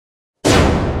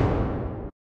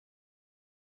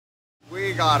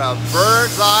we got a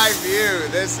bird's eye view.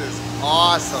 This is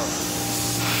awesome.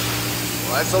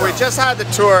 So we just had the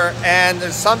tour, and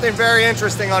there's something very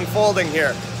interesting unfolding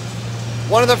here.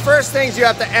 One of the first things you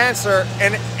have to answer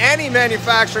in any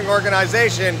manufacturing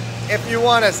organization, if you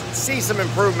want to see some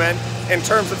improvement in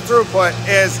terms of throughput,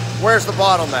 is where's the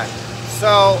bottleneck?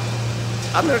 So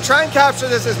I'm going to try and capture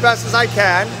this as best as I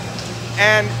can,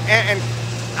 and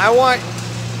I want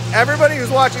everybody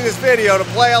who's watching this video to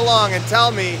play along and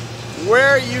tell me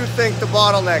where you think the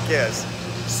bottleneck is.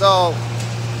 So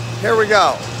here we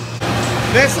go.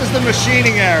 This is the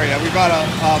machining area. We've got a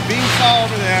beam saw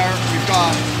over there. We've got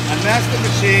a nested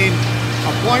machine,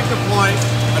 a point-to-point,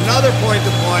 another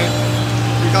point-to-point.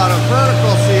 We got a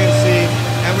vertical CNC,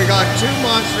 and we got two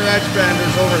monster edge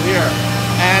benders over here.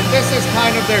 And this is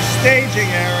kind of their staging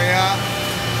area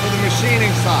for the machining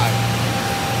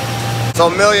side. So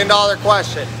 $1 million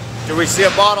question. Do we see a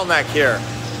bottleneck here?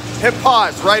 Hit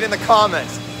pause right in the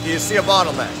comments. Do you see a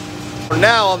bottleneck? For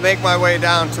now, I'll make my way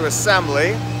down to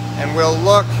assembly, and we'll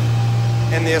look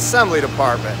in the assembly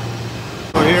department.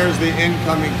 So here's the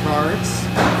incoming carts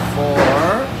for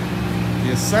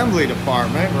the assembly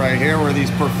department right here, where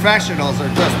these professionals are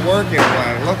just working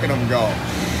away. Look at them go.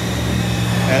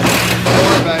 And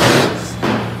four benches.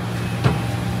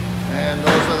 And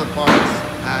those are the parts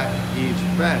at each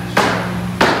bench.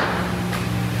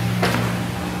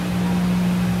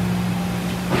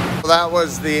 So that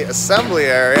was the assembly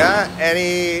area.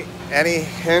 Any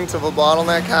hint of a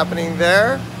bottleneck happening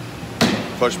there?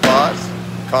 Push pause,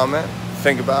 comment,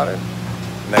 think about it,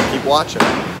 and then keep watching.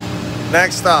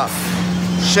 Next up,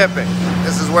 shipping.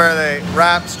 This is where they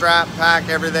wrap, strap, pack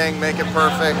everything, make it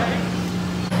perfect.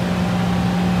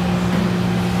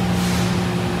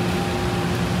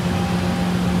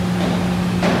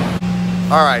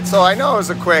 All right, so I know it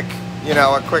was a quick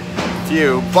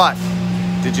view, but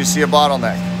did you see a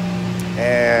bottleneck?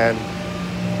 And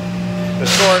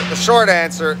the short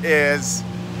answer is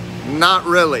not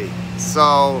really.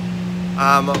 So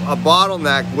a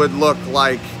bottleneck would look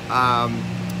like,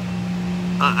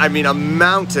 I mean, a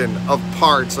mountain of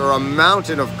parts or a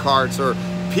mountain of carts or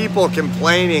people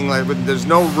complaining like there's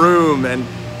no room.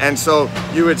 And so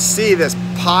you would see this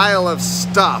pile of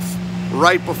stuff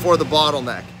right before the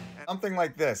bottleneck. Something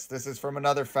like this. This is from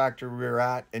another factory we were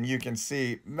at, and you can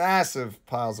see massive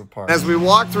piles of parts. As we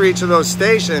walked through each of those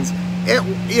stations,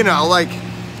 like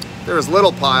there was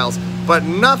little piles, but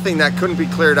nothing that couldn't be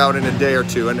cleared out in a day or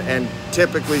two. And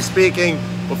typically speaking,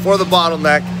 before the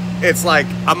bottleneck, it's like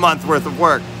a month worth of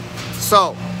work.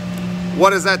 So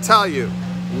what does that tell you?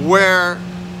 Where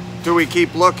do we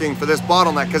keep looking for this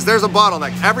bottleneck? Because there's a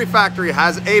bottleneck. Every factory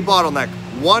has a bottleneck,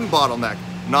 one bottleneck.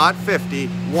 Not 50,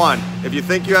 one. If you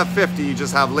think you have 50, you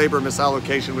just have labor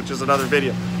misallocation, which is another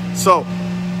video. So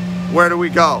where do we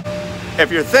go?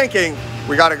 If you're thinking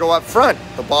we got to go up front,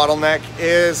 the bottleneck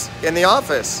is in the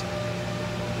office,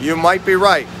 you might be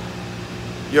right.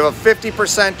 You have a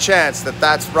 50% chance that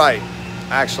that's right.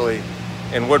 Actually,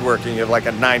 in woodworking, you have like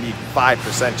a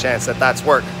 95% chance that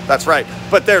that's right.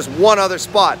 But there's one other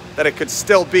spot that it could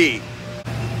still be.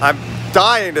 I'm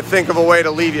dying to think of a way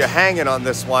to leave you hanging on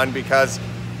this one, because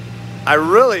I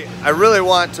really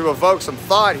want to evoke some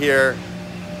thought here.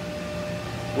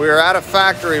 We were at a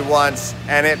factory once,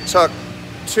 and it took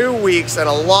 2 weeks and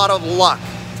a lot of luck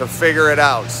to figure it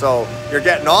out. So you're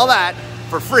getting all that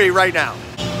for free right now.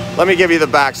 Let me give you the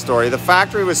backstory. The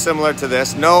factory was similar to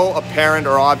this, no apparent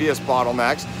or obvious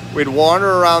bottlenecks. We'd wander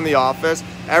around the office.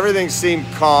 Everything seemed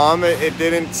calm. It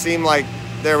didn't seem like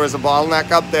there was a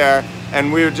bottleneck up there,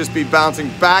 and we would just be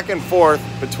bouncing back and forth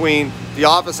between the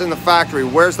office and the factory.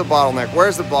 Where's the bottleneck?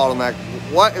 Where's the bottleneck?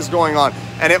 What is going on?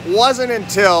 And it wasn't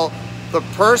until the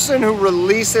person who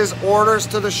releases orders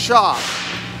to the shop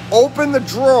opened the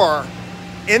drawer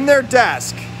in their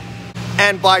desk,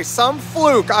 and by some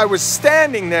fluke, I was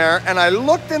standing there and I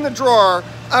looked in the drawer.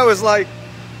 I was like,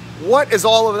 what is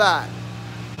all of that?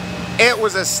 It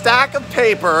was a stack of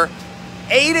paper,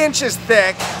 8 inches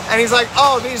thick, and he's like,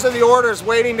 oh, these are the orders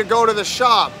waiting to go to the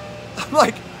shop. I'm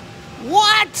like,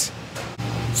 what?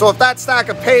 So if that stack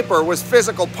of paper was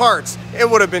physical parts, it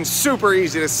would have been super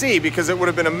easy to see, because it would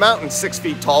have been a mountain 6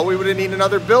 feet tall. We would have needed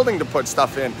another building to put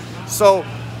stuff in. So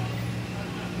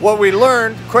what we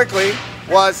learned quickly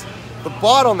was the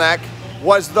bottleneck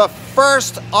was the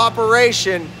first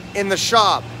operation in the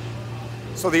shop.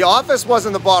 So the office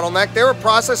wasn't the bottleneck. They were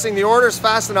processing the orders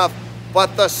fast enough,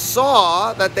 but the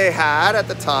saw that they had at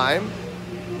the time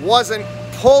wasn't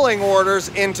pulling orders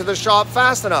into the shop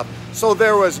fast enough. So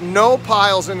there was no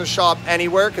piles in the shop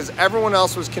anywhere, because everyone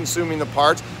else was consuming the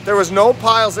parts. There was no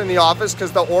piles in the office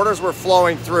because the orders were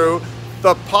flowing through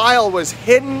The pile was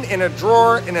hidden in a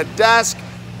drawer, in a desk,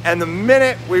 and the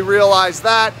minute we realized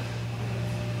that,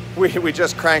 we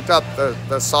just cranked up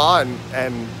the saw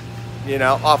and you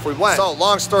know, off we went. So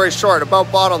long story short about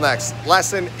bottlenecks,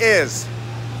 lesson is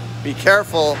be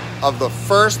careful of the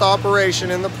first operation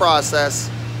in the process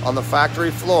on the factory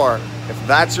floor. If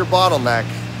that's your bottleneck,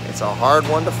 it's a hard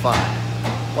one to find.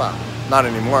 Well, not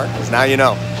anymore, because now you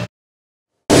know.